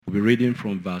We'll be reading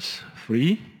from verse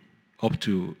 3 up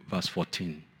to verse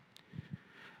 14.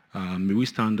 May we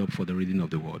stand up for the reading of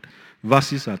the word.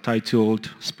 Verses are titled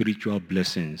Spiritual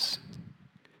Blessings.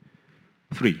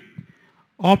 3.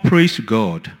 All praise to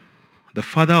God, the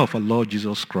Father of our Lord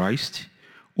Jesus Christ,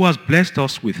 who has blessed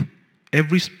us with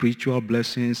every spiritual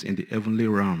blessings in the heavenly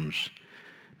realms,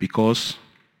 because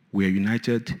we are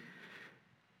united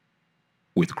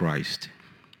with Christ.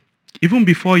 Even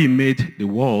before he made the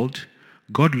world,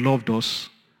 God loved us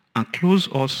and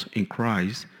clothed us in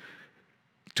Christ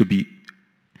to be...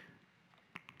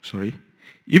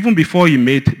 Even before he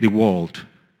made the world,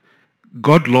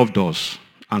 God loved us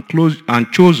and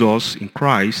chose us in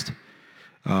Christ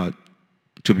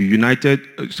to be united...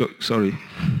 This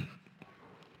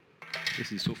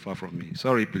is so far from me.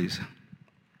 Sorry, please.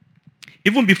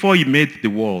 Even before he made the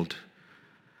world,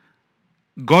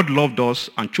 God loved us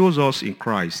and chose us in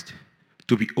Christ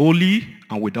to be holy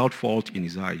and without fault in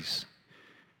his eyes.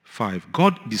 5.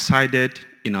 God decided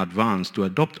in advance to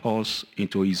adopt us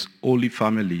into his holy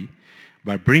family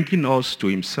by bringing us to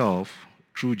himself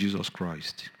through Jesus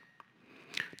Christ.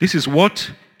 This is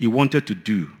what he wanted to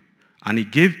do, and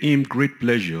it gave him great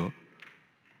pleasure.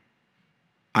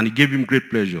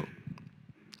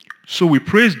 So we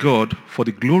praise God for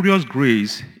the glorious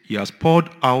grace he has poured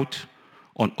out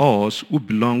on us who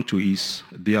belong to his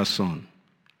dear Son.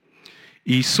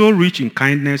 He is so rich in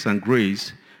kindness and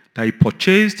grace that he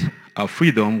purchased our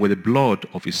freedom with the blood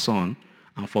of his Son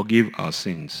and forgave our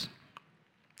sins.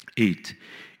 8.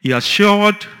 He has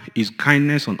showered his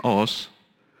kindness on us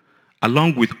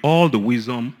along with all the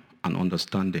wisdom and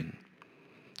understanding.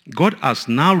 God has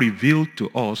now revealed to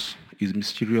us his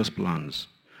mysterious plans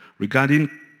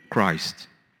regarding Christ,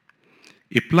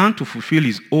 a plan to fulfill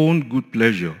his own good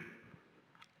pleasure.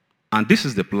 And this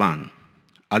is the plan.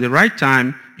 At the right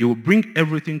time, he will bring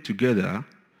everything together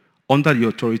under the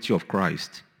authority of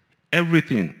Christ,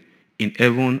 everything in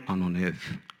heaven and on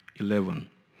earth. 11.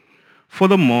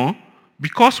 Furthermore,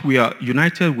 because we are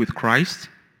united with Christ,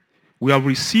 we have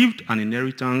received an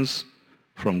inheritance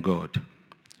from God.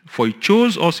 For he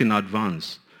chose us in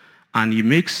advance, and he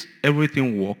makes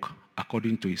everything work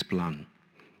according to his plan.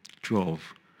 12.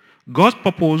 God's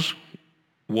purpose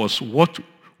was what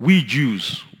we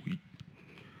Jews,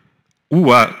 who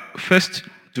were first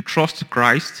to trust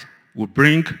Christ, would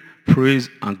bring praise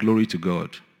and glory to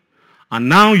God. And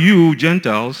now you,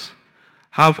 Gentiles,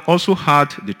 have also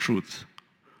heard the truth,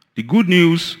 the good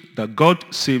news that God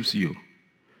saves you.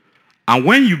 And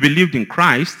when you believed in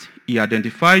Christ, he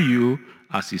identified you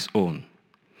as his own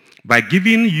by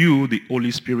giving you the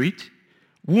Holy Spirit,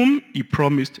 whom he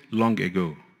promised long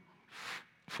ago.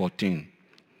 14.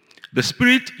 The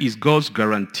Spirit is God's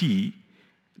guarantee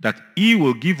that he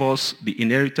will give us the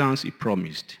inheritance he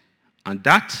promised, and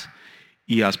that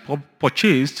he has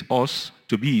purchased us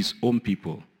to be his own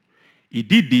people. He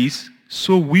did this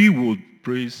so we would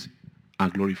praise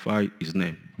and glorify his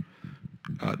name.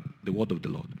 The word of the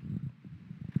Lord.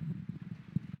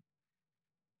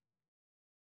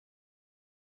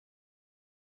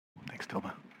 Thanks,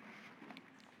 Toba.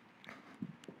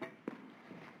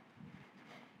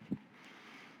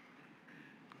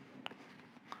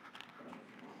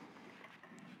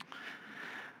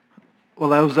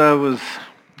 Well, as I was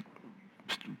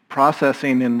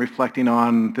processing and reflecting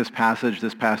on this passage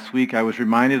this past week, I was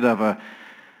reminded of a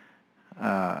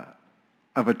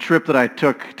trip that I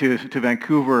took to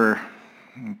Vancouver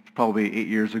probably 8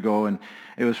 years ago, and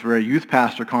it was for a youth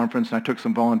pastor conference, and I took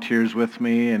some volunteers with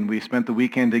me, and we spent the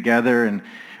weekend together, and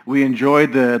we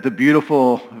enjoyed the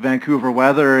beautiful Vancouver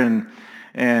weather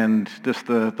and just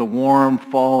the warm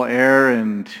fall air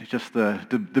and just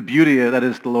the beauty that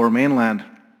is the Lower Mainland.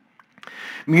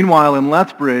 Meanwhile, in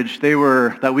Lethbridge,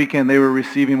 that weekend they were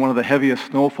receiving one of the heaviest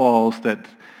snowfalls that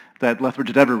Lethbridge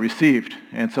had ever received.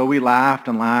 And so we laughed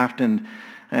and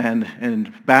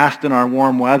basked in our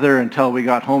warm weather until we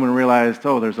got home and realized,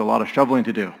 there's a lot of shoveling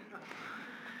to do.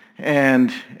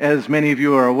 And as many of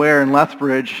you are aware, in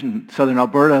Lethbridge, in southern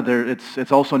Alberta,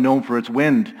 it's also known for its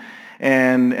wind.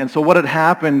 And so what had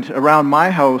happened around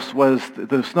my house was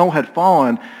the snow had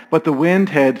fallen, but the wind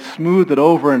had smoothed it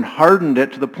over and hardened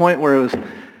it to the point where it was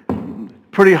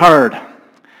pretty hard.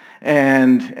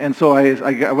 And so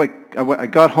I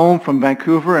got home from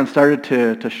Vancouver and started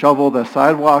to shovel the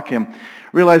sidewalk and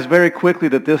realized very quickly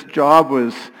that this job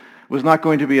was not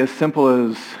going to be as simple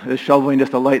as shoveling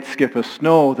just a light skip of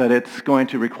snow, that it's going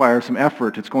to require some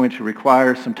effort. It's going to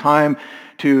require some time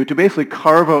to basically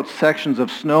carve out sections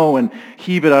of snow and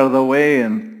heave it out of the way.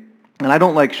 And I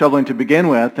don't like shoveling to begin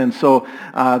with. And so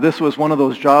this was one of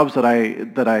those jobs that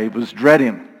I was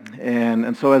dreading.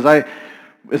 And so as I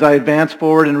as I advanced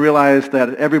forward and realized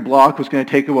that every block was going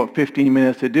to take about 15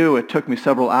 minutes to do, it took me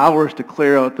several hours to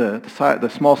clear out the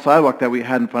small sidewalk that we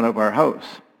had in front of our house.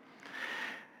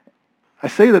 I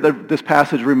say that this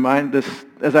passage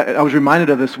I was reminded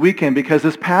of this weekend because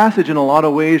this passage in a lot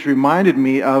of ways reminded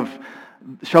me of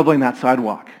shoveling that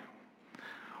sidewalk,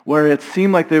 where it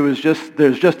seemed like there's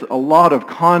just a lot of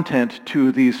content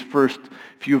to these first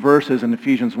few verses in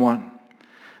Ephesians 1.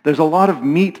 There's a lot of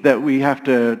meat that we have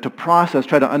to process,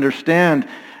 try to understand.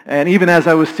 And even as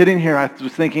I was sitting here, I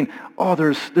was thinking, oh,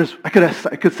 I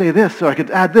could say this, or I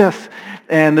could add this.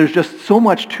 And there's just so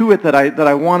much to it that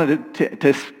I wanted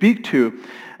to speak to.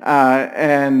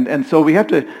 And so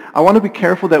I want to be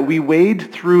careful that we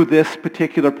wade through this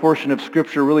particular portion of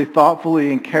Scripture really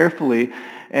thoughtfully and carefully,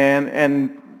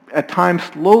 and at times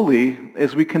slowly,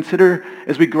 as we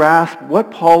grasp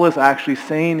what Paul is actually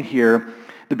saying here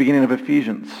at the beginning of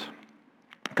Ephesians.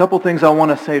 A couple things I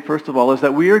want to say, first of all, is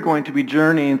that we are going to be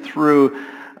journeying through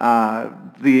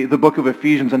the book of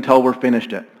Ephesians until we're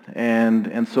finished it.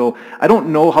 And so I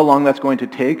don't know how long that's going to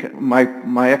take.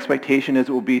 My expectation is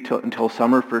it will be until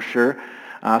summer for sure.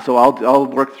 So I'll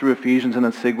work through Ephesians, and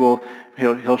then Sig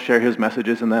he'll share his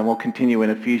messages, and then we'll continue in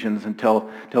Ephesians until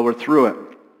we're through it.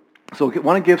 So I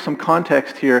want to give some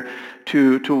context here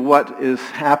to what is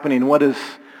happening. What is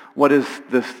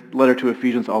this letter to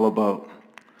Ephesians all about?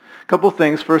 A couple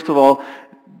things. First of all,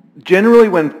 generally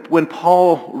when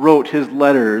Paul wrote his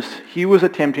letters, he was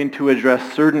attempting to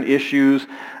address certain issues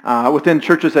within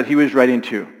churches that he was writing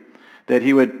to. That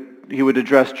he would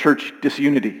address church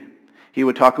disunity. He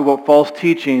would talk about false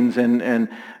teachings and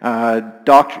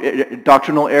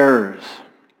doctrinal errors.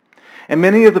 And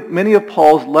many of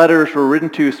Paul's letters were written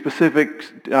to specific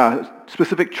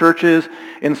churches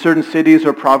in certain cities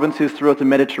or provinces throughout the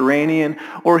Mediterranean,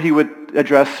 or he would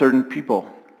address certain people.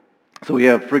 So we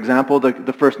have, for example, the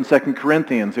 1st and 2nd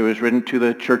Corinthians. It was written to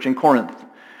the church in Corinth.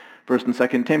 1st and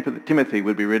 2nd Timothy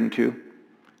would be written to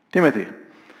Timothy.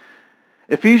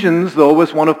 Ephesians, though,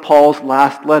 was one of Paul's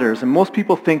last letters, and most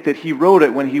people think that he wrote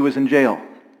it when he was in jail.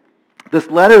 This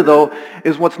letter, though,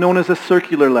 is what's known as a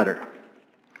circular letter,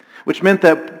 which meant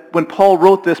that when Paul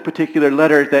wrote this particular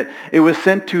letter, that it was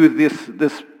sent to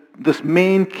this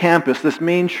main campus, this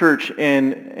main church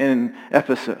in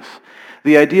Ephesus.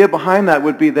 The idea behind that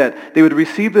would be that they would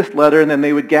receive this letter, and then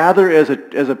they would gather as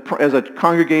a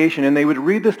congregation, and they would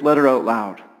read this letter out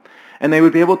loud. And they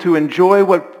would be able to enjoy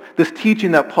this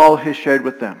teaching that Paul has shared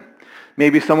with them.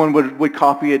 Maybe someone would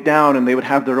copy it down, and they would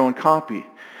have their own copy.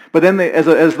 But then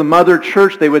as the mother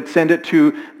church, they would send it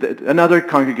to another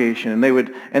congregation,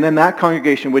 and then that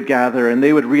congregation would gather, and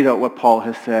they would read out what Paul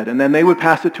has said, and then they would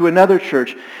pass it to another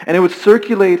church, and it would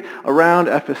circulate around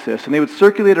Ephesus, and they would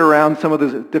circulate around some of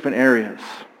the different areas.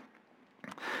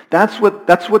 That's what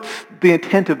the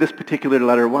intent of this particular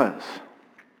letter was.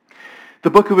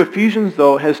 The book of Ephesians,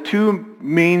 though, has two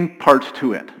main parts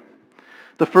to it.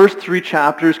 The first 3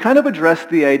 chapters kind of address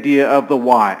the idea of the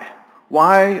why.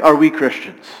 Why are we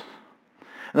Christians?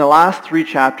 And the last 3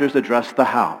 chapters address the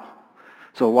how.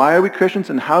 So why are we Christians,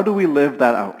 and how do we live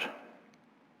that out?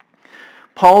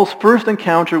 Paul's first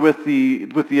encounter with the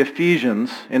Ephesians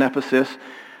in Ephesus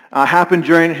happened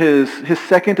during his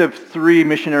second of 3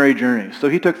 missionary journeys. So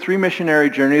he took 3 missionary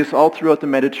journeys all throughout the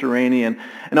Mediterranean.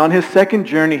 And on his second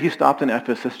journey, he stopped in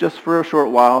Ephesus just for a short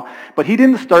while. But he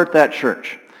didn't start that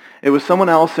church. It was someone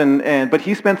else, but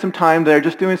he spent some time there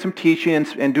just doing some teaching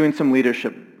and doing some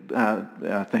leadership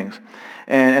things.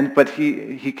 But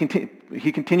he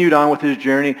continued on with his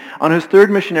journey. On his 3rd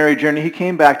missionary journey, he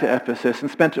came back to Ephesus and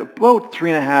spent about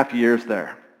 3.5 years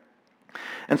there.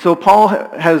 And so Paul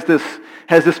has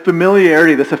this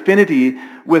familiarity, this affinity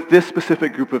with this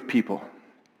specific group of people.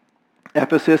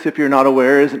 Ephesus, if you're not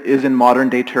aware, is in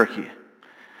modern-day Turkey.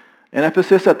 In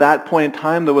Ephesus at that point in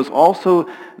time, there was also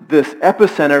this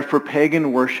epicenter for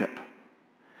pagan worship.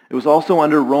 It was also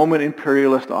under Roman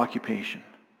imperialist occupation.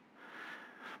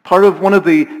 One of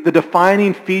the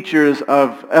defining features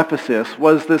of Ephesus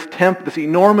was this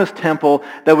enormous temple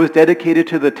that was dedicated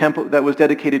to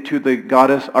the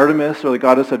goddess Artemis, or the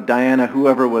goddess of Diana,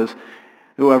 whoever was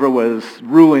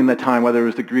ruling the time, whether it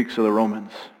was the Greeks or the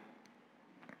Romans.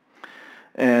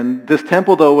 And this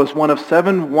temple, though, was one of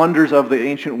 7 wonders of the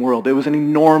ancient world. It was an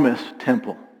enormous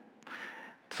temple.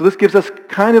 So this gives us a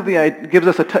kind of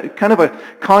a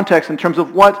context in terms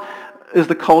of what is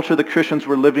the culture the Christians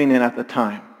were living in at the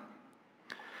time.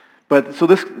 But so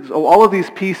all of these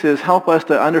pieces help us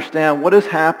to understand what is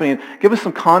happening. Give us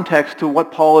some context to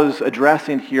what Paul is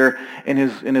addressing here in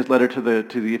his letter to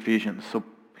the Ephesians. So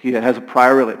Paul has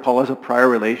a prior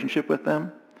relationship with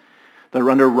them. They're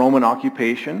under Roman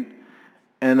occupation.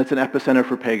 And it's an epicenter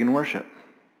for pagan worship.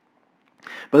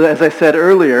 But as I said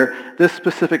earlier, this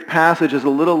specific passage is a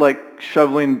little like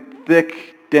shoveling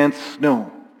thick, dense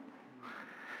snow.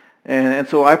 And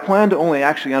so I plan to only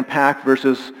actually unpack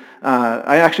verses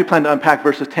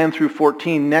 10 through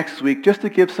 14 next week, just to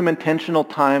give some intentional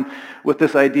time with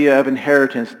this idea of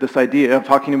inheritance, this idea of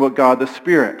talking about God the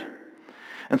Spirit.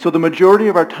 And so the majority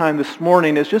of our time this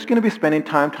morning is just going to be spending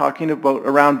time talking about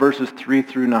around verses 3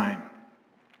 through 9.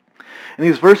 And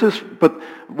these verses, but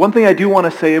one thing I do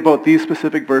want to say about these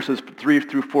specific verses 3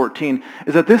 through 14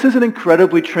 is that this is an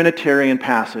incredibly Trinitarian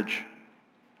passage,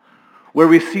 where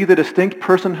we see the distinct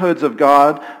personhoods of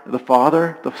God, the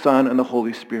Father, the Son, and the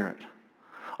Holy Spirit.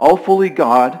 All fully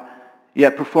God,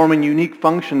 yet performing unique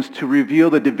functions to reveal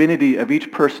the divinity of each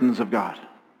persons of God.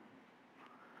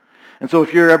 And so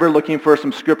if you're ever looking for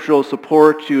some scriptural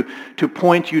support to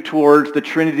point you towards the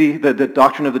Trinity, the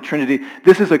doctrine of the Trinity,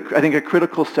 this is, I think, a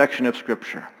critical section of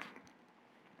Scripture.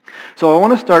 So I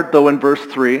want to start, though, in verse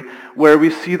 3, where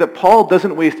we see that Paul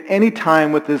doesn't waste any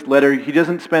time with his letter. He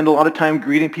doesn't spend a lot of time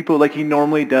greeting people like he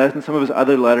normally does in some of his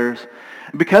other letters.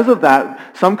 And because of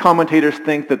that, some commentators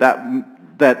think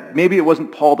that maybe it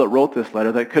wasn't Paul that wrote this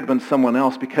letter, that it could have been someone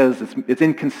else, because it's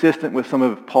inconsistent with some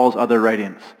of Paul's other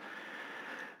writings.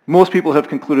 Most people have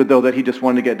concluded, though, that he just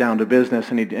wanted to get down to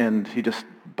business, and he just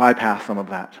bypassed some of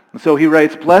that. And so he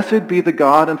writes, "Blessed be the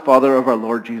God and Father of our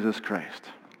Lord Jesus Christ."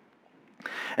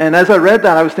 And as I read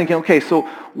that, I was thinking, okay, so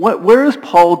where is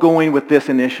Paul going with this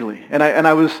initially? And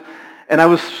I was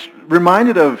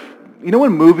reminded of, you know,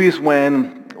 in movies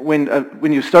when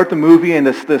you start the movie and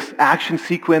this action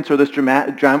sequence or this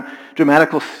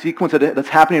dramatical sequence that's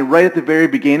happening right at the very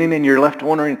beginning, and you're left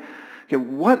wondering, okay,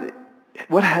 what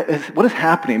is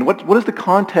happening? What is the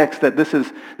context that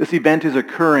this event is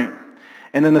occurring?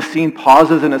 And then the scene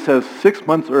pauses and it says 6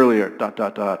 months earlier, ...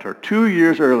 or 2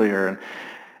 years earlier,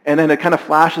 and then it kind of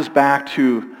flashes back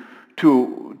to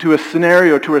a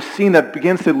scenario, to a scene that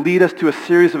begins to lead us to a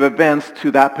series of events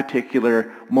to that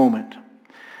particular moment.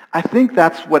 I think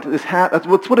that's what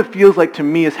it feels like to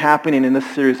me is happening in this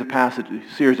series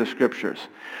of scriptures,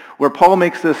 where Paul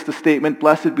makes the statement,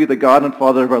 "Blessed be the God and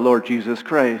Father of our Lord Jesus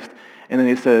Christ," and then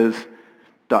he says, ...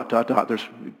 there's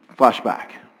flashback.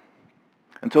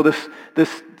 And so this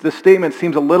statement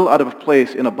seems a little out of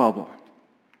place in a bubble.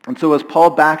 And so as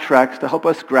Paul backtracks to help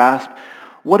us grasp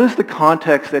what is the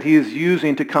context that he is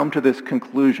using to come to this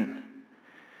conclusion.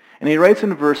 And he writes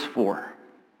in verse 4,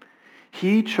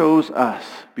 "He chose us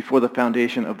before the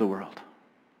foundation of the world."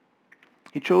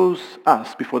 He chose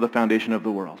us before the foundation of the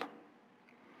world.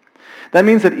 That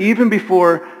means that even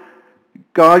before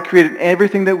God created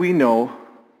everything that we know,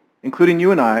 including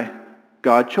you and I,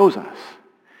 God chose us.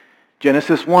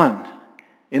 Genesis 1,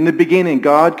 in the beginning,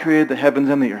 God created the heavens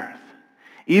and the earth.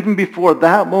 Even before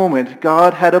that moment,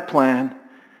 God had a plan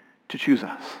to choose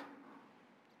us.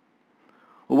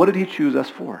 Well, what did he choose us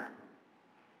for?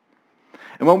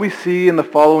 And what we see in the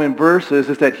following verses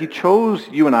is that he chose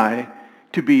you and I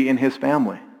to be in his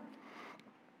family.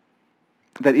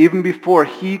 That even before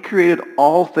he created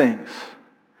all things,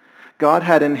 God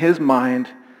had in his mind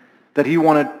that he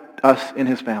wanted us in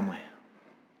his family.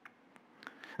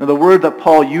 Now, the word that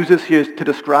Paul uses here to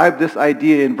describe this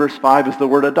idea in verse 5 is the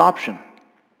word adoption.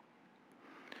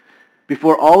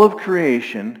 Before all of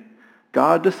creation,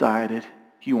 God decided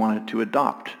he wanted to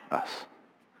adopt us.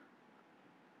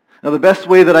 Now, the best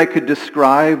way that I could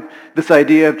describe this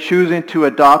idea of choosing to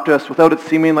adopt us without it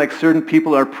seeming like certain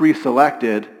people are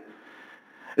pre-selected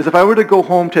is if I were to go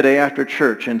home today after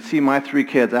church and see my 3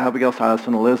 kids, Abigail, Silas,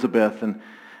 and Elizabeth,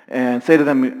 and say to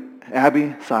them,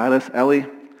 "Abby, Silas, Ellie,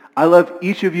 I love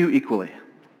each of you equally.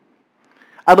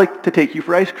 I'd like to take you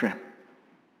for ice cream.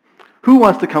 Who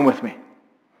wants to come with me?"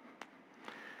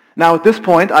 Now, at this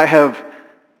point, I have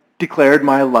declared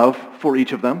my love for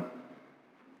each of them,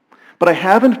 but I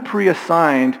haven't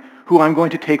pre-assigned who I'm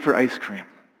going to take for ice cream.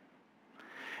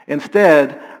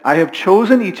 Instead, I have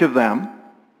chosen each of them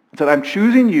and said, "I'm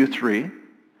choosing you 3,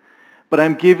 but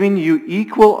I'm giving you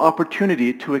equal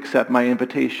opportunity to accept my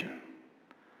invitation.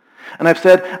 And I've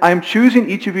said, I'm choosing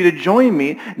each of you to join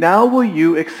me. Now will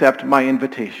you accept my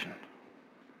invitation?"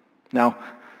 Now,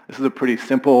 this is a pretty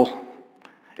simple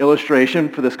illustration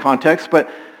for this context, but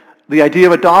the idea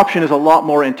of adoption is a lot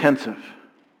more intensive.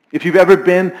 If you've ever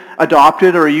been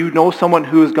adopted, or you know someone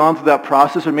who has gone through that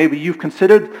process, or maybe you've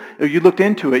considered or you looked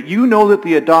into it, you know that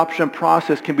the adoption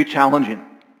process can be challenging.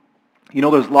 You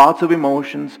know, there's lots of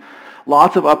emotions,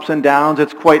 lots of ups and downs.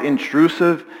 It's quite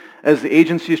intrusive as the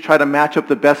agencies try to match up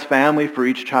the best family for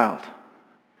each child.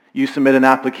 You submit an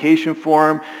application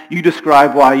form. You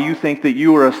describe why you think that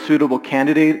you are a suitable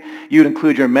candidate. You'd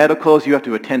include your medicals. You have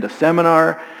to attend a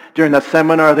seminar. During that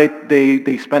seminar,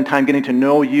 they spend time getting to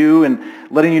know you and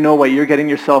letting you know what you're getting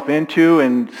yourself into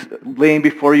and laying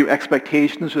before you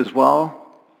expectations as well.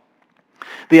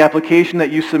 The application that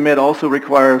you submit also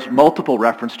requires multiple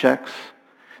reference checks.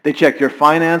 They check your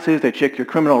finances, they check your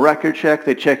criminal record check,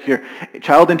 they check your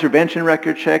child intervention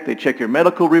record check, they check your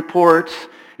medical reports,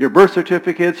 your birth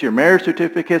certificates, your marriage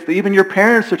certificates, even your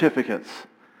parents' certificates.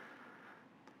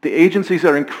 The agencies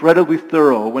are incredibly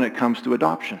thorough when it comes to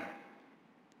adoption.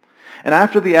 And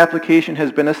after the application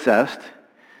has been assessed,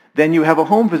 then you have a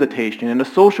home visitation, and a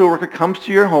social worker comes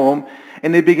to your home,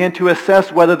 and they begin to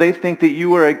assess whether they think that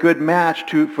you are a good match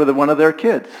for one of their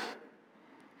kids.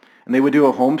 And they would do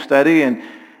a home study, and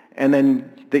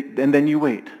then you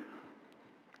wait.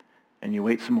 And you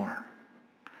wait some more.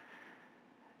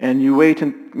 And you wait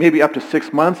maybe up to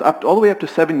 6 months, all the way up to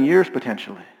 7 years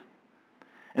potentially.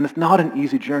 And it's not an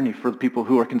easy journey for the people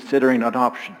who are considering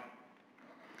adoption.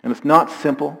 And it's not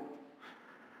simple.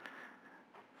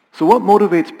 So what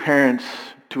motivates parents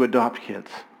to adopt kids?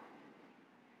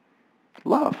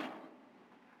 Love.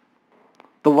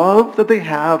 The love that they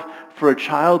have for a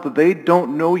child that they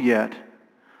don't know yet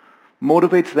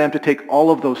motivates them to take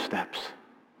all of those steps.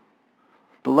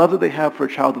 The love that they have for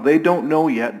a child that they don't know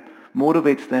yet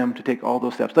motivates them to take all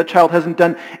those steps. That child hasn't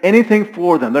done anything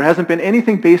for them. There hasn't been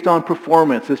anything based on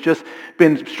performance. It's just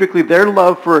been strictly their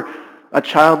love for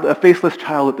a faceless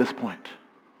child at this point.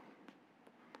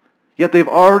 Yet they've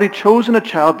already chosen a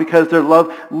child because their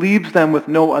love leaves them with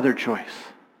no other choice.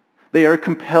 They are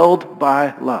compelled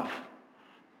by love.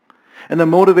 And the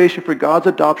motivation for God's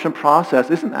adoption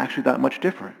process isn't actually that much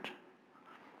different.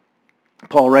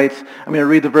 Paul writes, I'm going to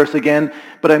read the verse again,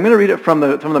 but I'm going to read it from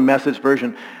the Message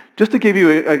version. Just to give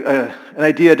you an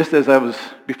idea, just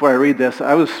before I read this,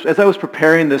 as I was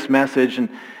preparing this message, and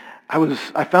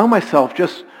I found myself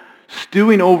just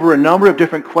stewing over a number of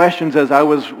different questions as I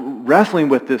was wrestling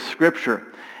with this scripture.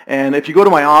 And if you go to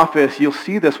my office, you'll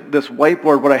see this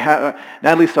whiteboard. What I have,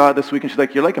 Natalie saw it this week, and she's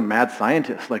like, "You're like a mad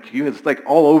scientist. It's like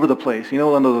all over the place. You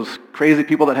know, one of those crazy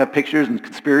people that have pictures and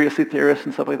conspiracy theorists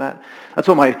and stuff like that. That's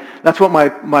what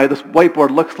this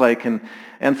whiteboard looks like. And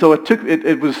so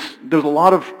there was a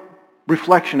lot of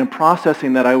reflection and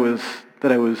processing that I was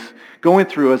going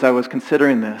through as I was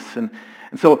considering this. And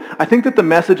so I think that the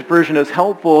Message version is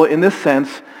helpful in this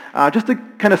sense, just to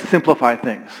kind of simplify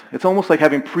things. It's almost like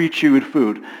having pre-chewed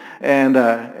food.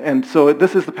 And so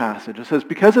this is the passage. It says,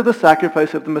 because of the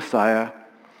sacrifice of the Messiah,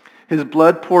 his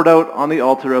blood poured out on the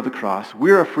altar of the cross,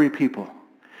 we're a free people,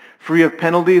 free of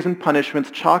penalties and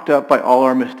punishments chalked up by all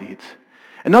our misdeeds.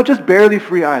 And not just barely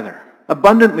free either,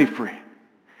 abundantly free.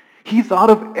 He thought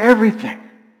of everything,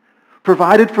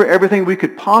 provided for everything we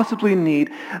could possibly need,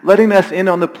 letting us in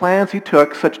on the plans he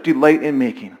took such delight in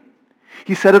making.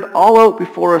 He set it all out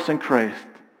before us in Christ,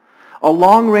 a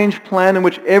long-range plan in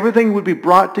which everything would be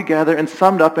brought together and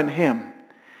summed up in him.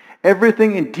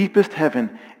 Everything in deepest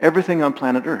heaven, everything on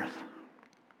planet Earth.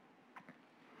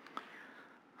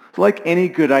 So like any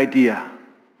good idea,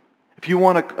 if you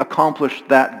want to accomplish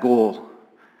that goal,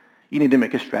 you need to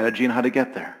make a strategy on how to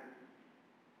get there.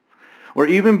 Or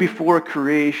even before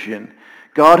creation,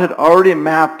 God had already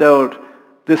mapped out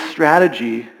this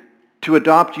strategy to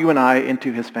adopt you and I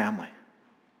into his family.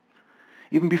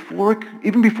 Even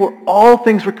before all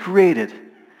things were created,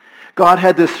 God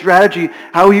had this strategy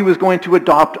how he was going to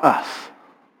adopt us.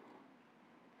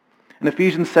 And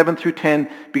Ephesians 7 through 10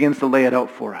 begins to lay it out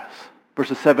for us.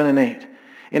 Verses 7 and 8.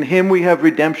 In him we have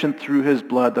redemption through his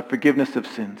blood, the forgiveness of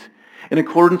sins, in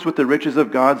accordance with the riches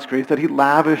of God's grace that he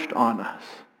lavished on us.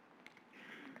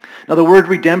 Now the word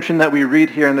redemption that we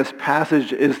read here in this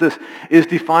passage is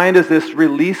defined as this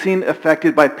releasing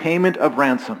effected by payment of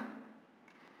ransom.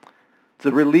 It's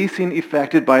a releasing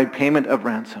effected by payment of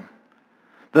ransom.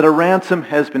 That a ransom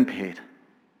has been paid.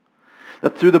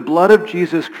 That through the blood of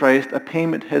Jesus Christ, a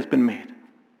payment has been made.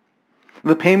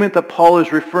 The payment that Paul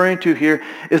is referring to here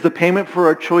is the payment for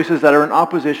our choices that are in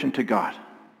opposition to God.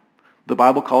 The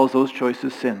Bible calls those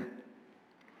choices sin.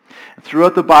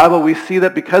 Throughout the Bible, we see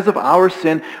that because of our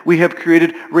sin, we have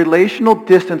created relational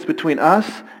distance between us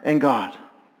and God,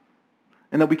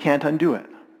 and that we can't undo it.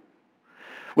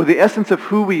 Where the essence of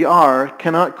who we are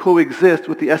cannot coexist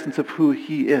with the essence of who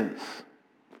he is.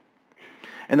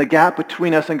 And the gap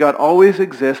between us and God always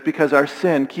exists because our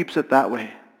sin keeps it that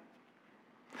way.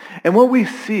 And what we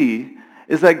see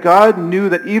is that God knew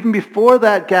that even before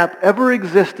that gap ever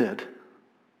existed,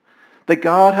 that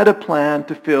God had a plan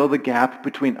to fill the gap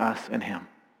between us and him.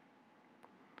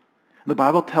 The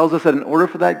Bible tells us that in order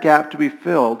for that gap to be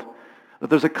filled, that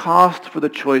there's a cost for the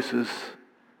choices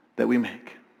that we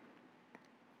make.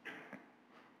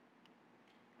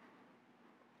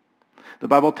 The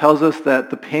Bible tells us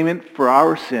that the payment for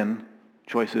our sin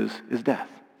choices is death.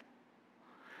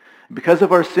 Because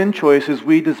of our sin choices,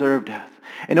 we deserve death.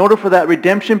 In order for that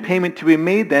redemption payment to be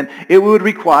made then, it would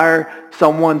require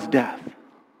someone's death.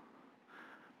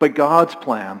 But God's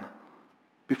plan,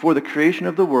 before the creation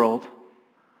of the world,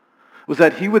 was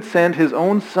that he would send his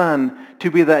own Son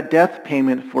to be that death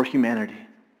payment for humanity.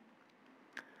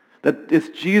 That it's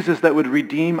Jesus that would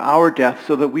redeem our death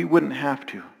so that we wouldn't have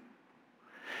to.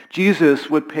 Jesus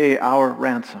would pay our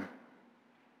ransom.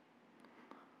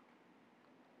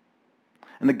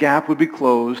 And the gap would be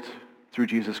closed through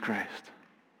Jesus Christ.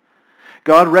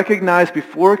 God recognized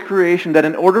before creation that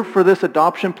in order for this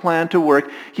adoption plan to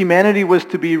work, humanity was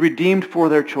to be redeemed for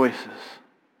their choices.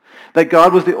 That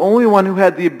God was the only one who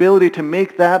had the ability to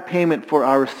make that payment for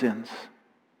our sins.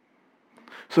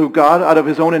 So God, out of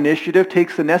his own initiative,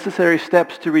 takes the necessary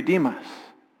steps to redeem us.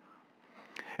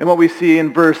 And what we see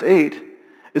in verse 8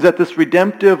 is that this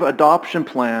redemptive adoption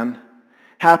plan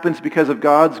happens because of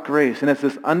God's grace, and it's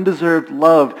this undeserved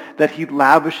love that he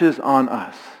lavishes on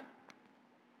us.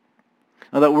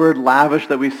 Now that word lavish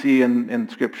that we see in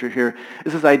Scripture here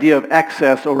is this idea of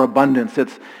excess or abundance.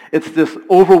 It's this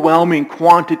overwhelming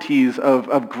quantities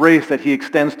of grace that he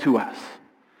extends to us.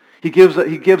 He gives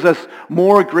us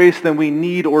more grace than we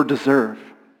need or deserve.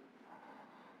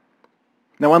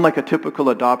 Now, unlike a typical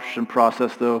adoption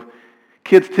process, though,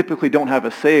 kids typically don't have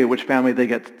a say which family they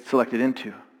get selected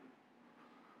into.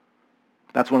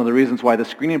 That's one of the reasons why the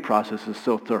screening process is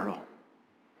so thorough.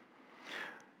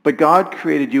 But God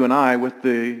created you and I with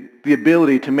the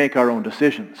ability to make our own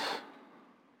decisions.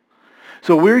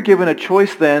 So we're given a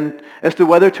choice then as to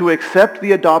whether to accept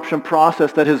the adoption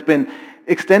process that has been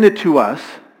extended to us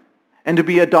and to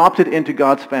be adopted into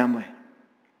God's family.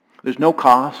 There's no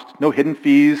cost, no hidden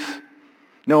fees,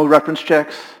 no reference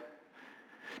checks.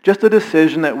 Just a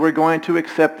decision that we're going to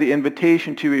accept the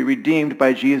invitation to be redeemed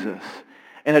by Jesus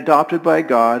and adopted by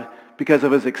God because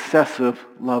of his excessive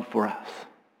love for us.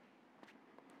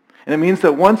 And it means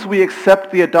that once we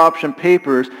accept the adoption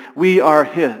papers, we are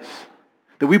his,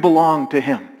 that we belong to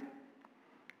him.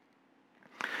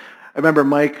 I remember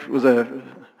Mike was a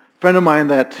friend of mine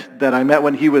that I met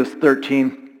when he was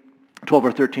 12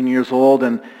 or 13 years old,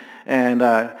 and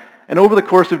over the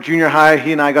course of junior high,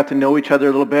 he and I got to know each other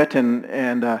a little bit, and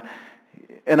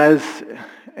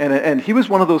he was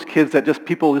one of those kids that just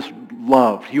people just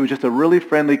loved. He was just a really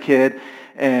friendly kid,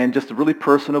 and just really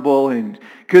personable and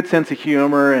good sense of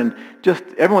humor, and just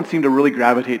everyone seemed to really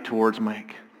gravitate towards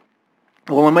Mike.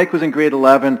 Well, when Mike was in grade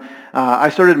 11, I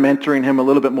started mentoring him a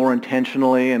little bit more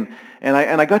intentionally, and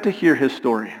I got to hear his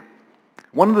story.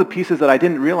 One of the pieces that I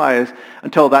didn't realize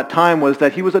until that time was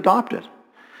that he was adopted.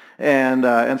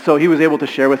 And so he was able to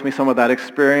share with me some of that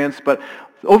experience. But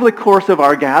over the course of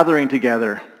our gathering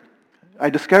together, I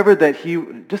discovered that he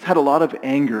just had a lot of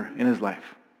anger in his life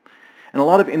and a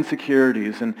lot of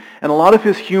insecurities. And a lot of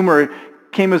his humor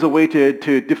came as a way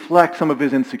to deflect some of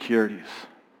his insecurities.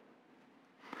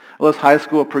 Well, as high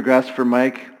school progressed for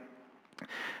Mike,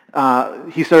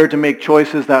 he started to make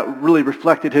choices that really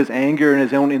reflected his anger and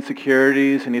his own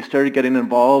insecurities, and he started getting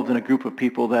involved in a group of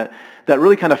people that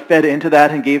really kind of fed into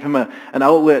that and gave him an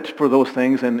outlet for those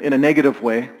things in a negative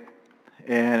way.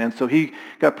 And so he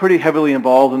got pretty heavily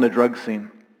involved in the drug scene.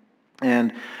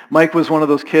 And Mike was one of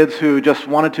those kids who just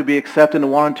wanted to be accepted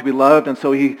and wanted to be loved, and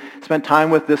so he spent time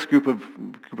with this group of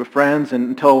friends, and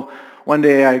until one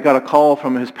day I got a call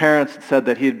from his parents that said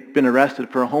that he had been arrested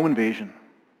for a home invasion.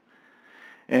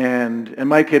 And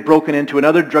Mike had broken into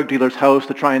another drug dealer's house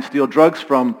to try and steal drugs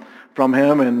from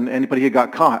him, but he had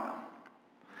got caught.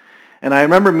 And I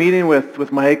remember meeting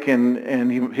with Mike,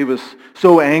 and he was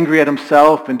so angry at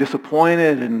himself and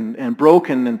disappointed and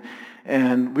broken,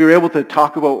 and we were able to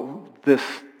talk about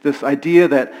this idea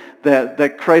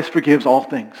that Christ forgives all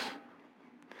things.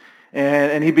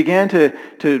 And he began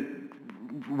to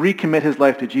recommit his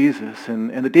life to Jesus.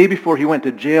 And the day before he went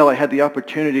to jail, I had the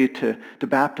opportunity to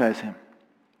baptize him.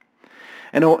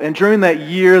 And during that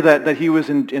year that he was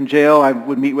in jail, I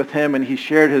would meet with him, and he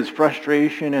shared his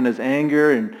frustration and his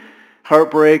anger and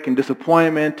heartbreak and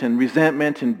disappointment and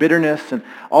resentment and bitterness and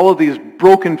all of these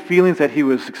broken feelings that he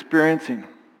was experiencing.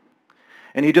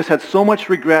 And he just had so much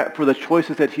regret for the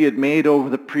choices that he had made over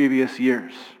the previous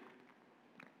years.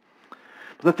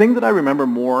 But the thing that I remember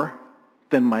more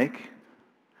than Mike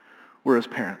were his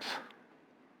parents.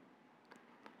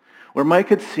 Where Mike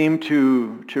had seemed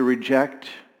to reject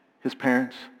his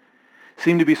parents,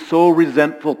 seemed to be so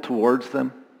resentful towards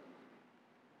them.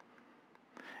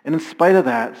 And in spite of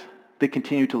that, they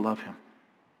continued to love him.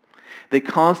 they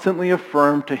constantly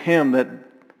affirmed to him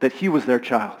that he was their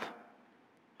child.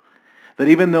 That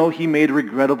even though he made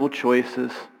regrettable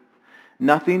choices,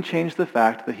 nothing changed the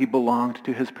fact that he belonged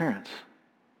to his parents.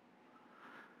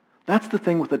 That's the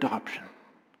thing with adoption.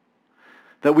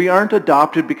 That we aren't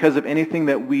adopted because of anything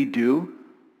that we do,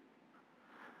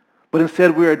 but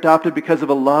instead we are adopted because of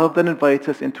a love that invites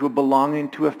us into a belonging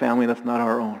to a family that's not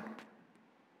our own.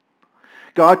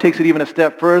 God takes it even a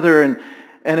step further, and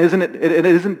it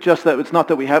isn't just that it's not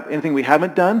that we have anything we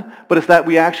haven't done, but it's that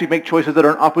we actually make choices that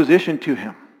are in opposition to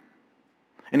him.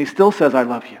 And he still says, I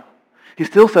love you. He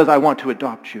still says, I want to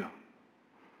adopt you.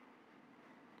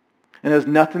 And it has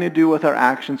nothing to do with our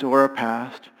actions or our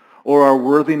past, or our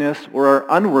worthiness or our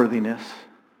unworthiness.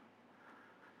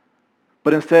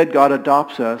 But instead, God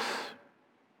adopts us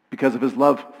because of his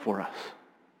love for us.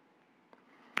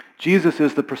 Jesus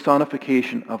is the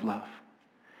personification of love.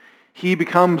 He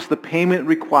becomes the payment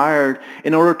required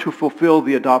in order to fulfill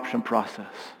the adoption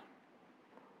process.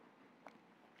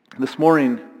 This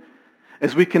morning,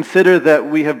 as we consider that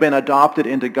we have been adopted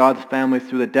into God's family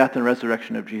through the death and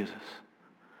resurrection of Jesus,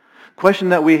 the question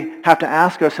that we have to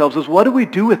ask ourselves is, what do we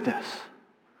do with this?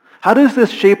 How does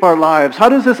this shape our lives? How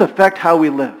does this affect how we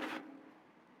live?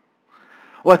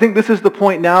 Well, I think this is the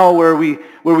point now where we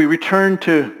return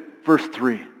to verse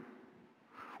 3,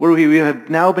 where we have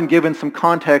now been given some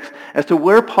context as to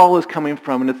where Paul is coming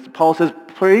from. And Paul says,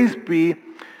 praise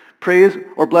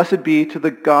or blessed be to the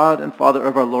God and Father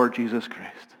of our Lord Jesus Christ.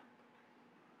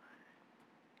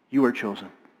 You are chosen.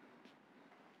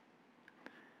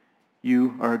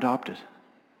 You are adopted.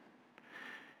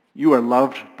 You are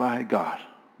loved by God.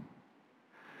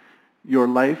 Your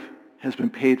life has been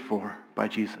paid for by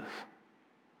Jesus.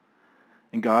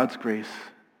 And God's grace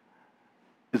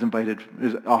is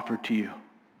offered to you.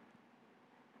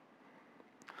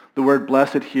 The word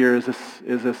blessed here is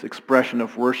this expression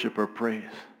of worship or praise.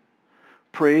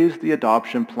 Praise the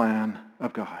adoption plan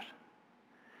of God.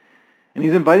 And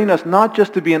he's inviting us not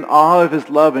just to be in awe of his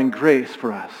love and grace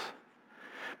for us,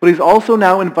 but he's also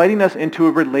now inviting us into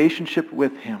a relationship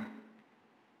with him.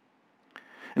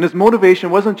 And his motivation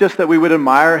wasn't just that we would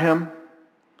admire him,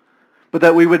 but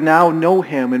that we would now know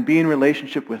him and be in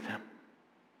relationship with him.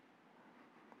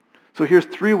 So here's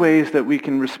 3 ways that we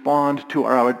can respond to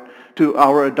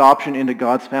our adoption into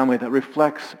God's family that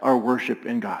reflects our worship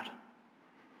in God.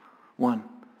 1,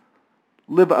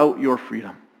 live out your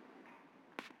freedom.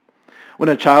 When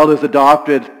a child is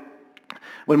adopted,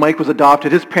 when Mike was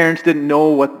adopted, his parents didn't know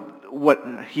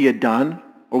what he had done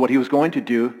or what he was going to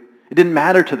do. It didn't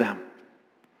matter to them.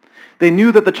 They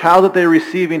knew that the child that they were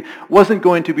receiving wasn't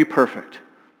going to be perfect.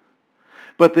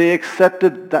 But they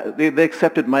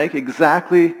accepted Mike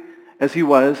exactly as he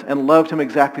was and loved him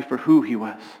exactly for who he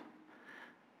was.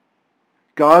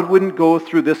 God wouldn't go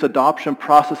through this adoption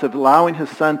process of allowing his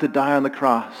son to die on the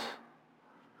cross,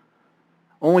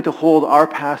 only to hold our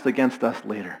past against us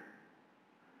later.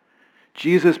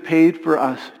 Jesus paid for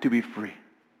us to be free.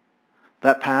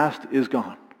 That past is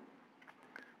gone.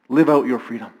 Live out your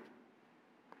freedom.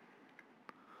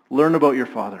 Learn about your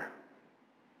Father.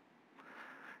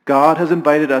 God has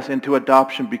invited us into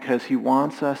adoption because he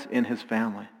wants us in his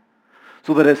family,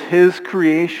 so that as his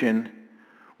creation,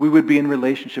 we would be in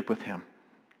relationship with him.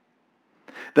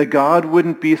 That God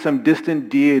wouldn't be some distant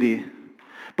deity,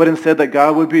 but instead that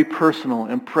God would be personal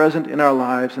and present in our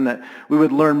lives, and that we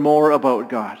would learn more about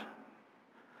God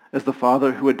as the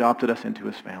Father who adopted us into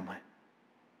his family.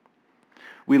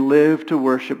 We live to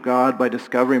worship God by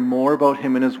discovering more about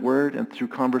him in his word and through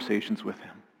conversations with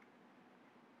him.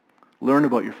 Learn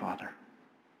about your Father.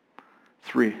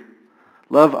 3,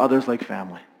 love others like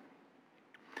family.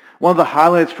 One of the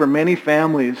highlights for many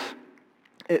families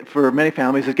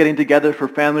is getting together for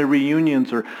family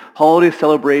reunions or holiday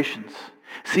celebrations,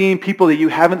 seeing people that you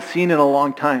haven't seen in a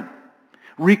long time,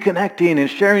 reconnecting and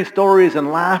sharing stories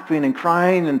and laughing and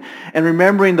crying and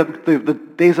remembering the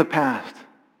days of past.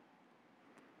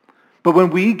 But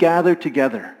when we gather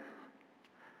together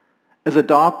as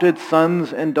adopted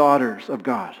sons and daughters of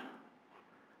God,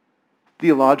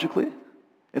 theologically,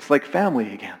 it's like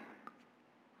family again.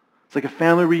 It's like a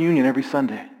family reunion every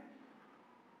Sunday,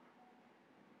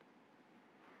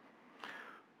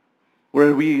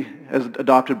 where we, as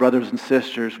adopted brothers and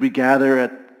sisters, we gather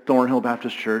at Thornhill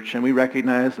Baptist Church, and we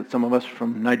recognize that some of us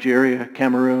from Nigeria,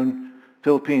 Cameroon,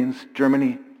 Philippines,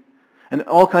 Germany, and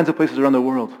all kinds of places around the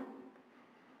world.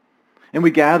 And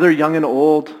we gather young and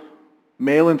old,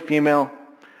 male and female,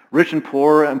 rich and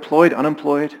poor, employed,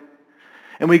 unemployed.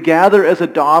 And we gather as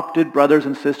adopted brothers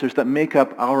and sisters that make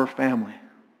up our family.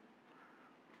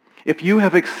 If you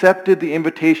have accepted the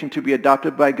invitation to be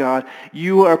adopted by God,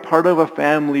 you are part of a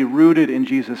family rooted in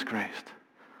Jesus Christ.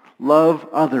 Love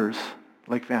others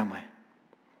like family.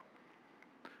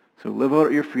 So live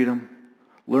out your freedom,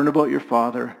 learn about your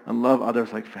Father, and love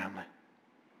others like family.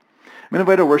 I'm going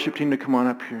to invite our worship team to come on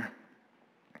up here.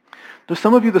 There's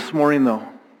some of you this morning, though,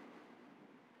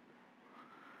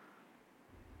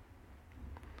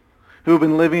 who have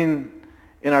been living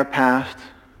in our past.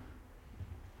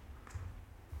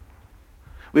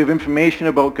 We have information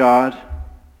about God.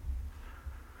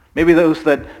 Maybe those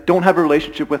that don't have a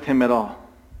relationship with him at all.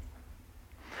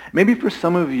 Maybe for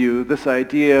some of you, this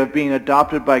idea of being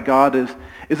adopted by God is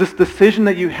this decision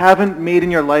that you haven't made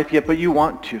in your life yet, but you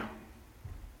want to.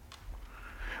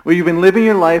 Where you've been living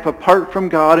your life apart from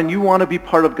God and you want to be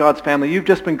part of God's family. You've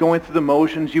just been going through the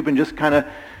motions. You've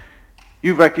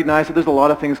recognized that there's a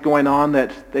lot of things going on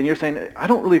that then you're saying, I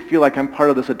don't really feel like I'm part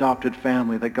of this adopted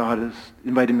family that God has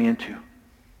invited me into.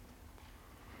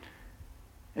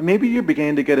 And maybe you're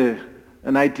beginning to get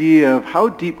an idea of how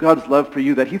deep God's love for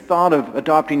you, that he thought of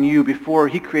adopting you before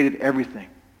he created everything.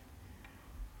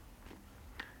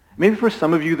 Maybe for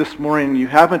some of you this morning, you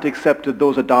haven't accepted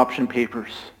those adoption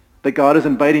papers that God is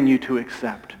inviting you to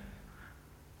accept.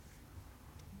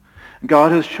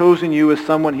 God has chosen you as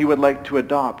someone he would like to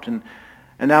adopt, and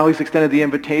now he's extended the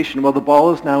invitation. Well, the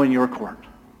ball is now in your court.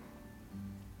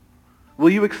 Will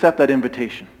you accept that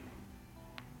invitation?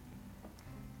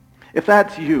 If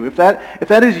that's you, if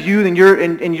that is you, then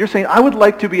you're saying, I would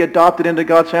like to be adopted into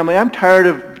God's family. I'm tired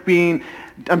of doing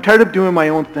my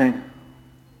own thing. I'm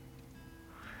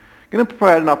going to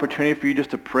provide an opportunity for you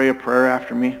just to pray a prayer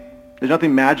after me. There's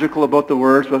nothing magical about the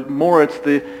words, but more it's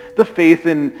the faith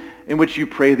in which you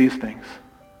pray these things.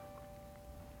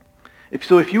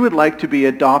 If you would like to be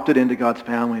adopted into God's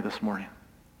family this morning,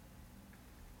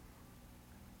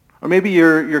 or maybe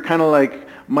you're kind of like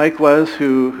Mike was,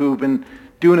 who've been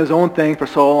doing his own thing for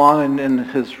so long and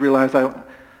has realized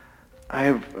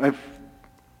I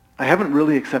haven't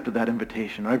really accepted that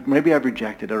invitation. Or maybe I've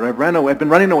rejected it, or I've been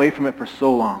running away from it for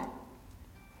so long.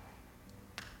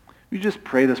 You just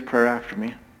pray this prayer after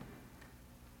me.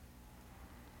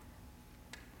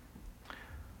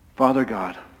 Father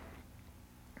God,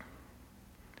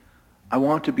 I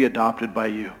want to be adopted by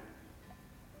you.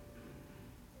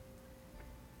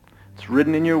 It's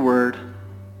written in your word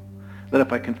that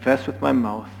if I confess with my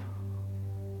mouth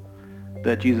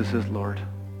that Jesus is Lord,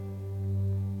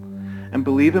 and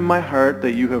believe in my heart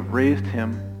that you have raised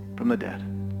him from the dead,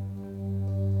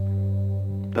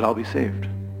 that I'll be saved.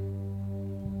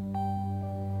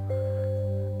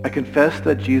 I confess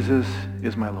that Jesus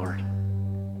is my Lord.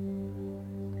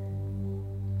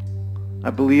 I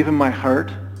believe in my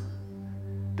heart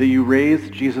that you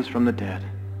raised Jesus from the dead.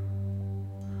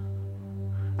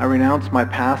 I renounce my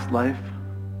past life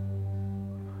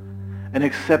and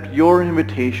accept your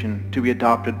invitation to be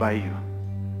adopted by you.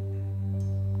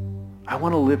 I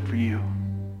want to live for you.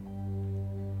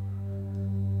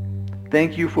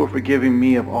 Thank you for forgiving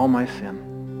me of all my sin.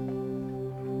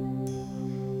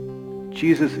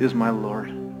 Jesus is my Lord,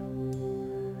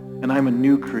 and I'm a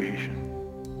new creation.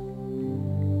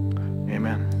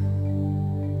 Amen.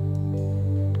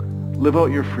 Live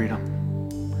out your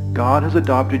freedom. God has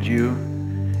adopted you,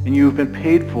 and you have been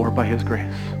paid for by his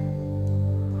grace.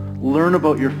 Learn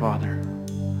about your Father.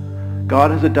 God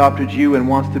has adopted you and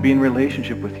wants to be in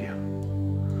relationship with you.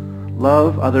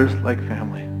 Love others like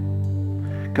family.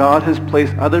 God has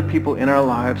placed other people in our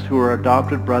lives who are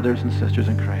adopted brothers and sisters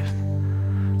in Christ.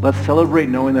 Let's celebrate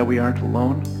knowing that we aren't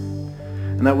alone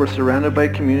and that we're surrounded by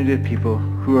a community of people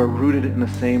who are rooted in the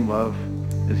same love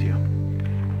as you.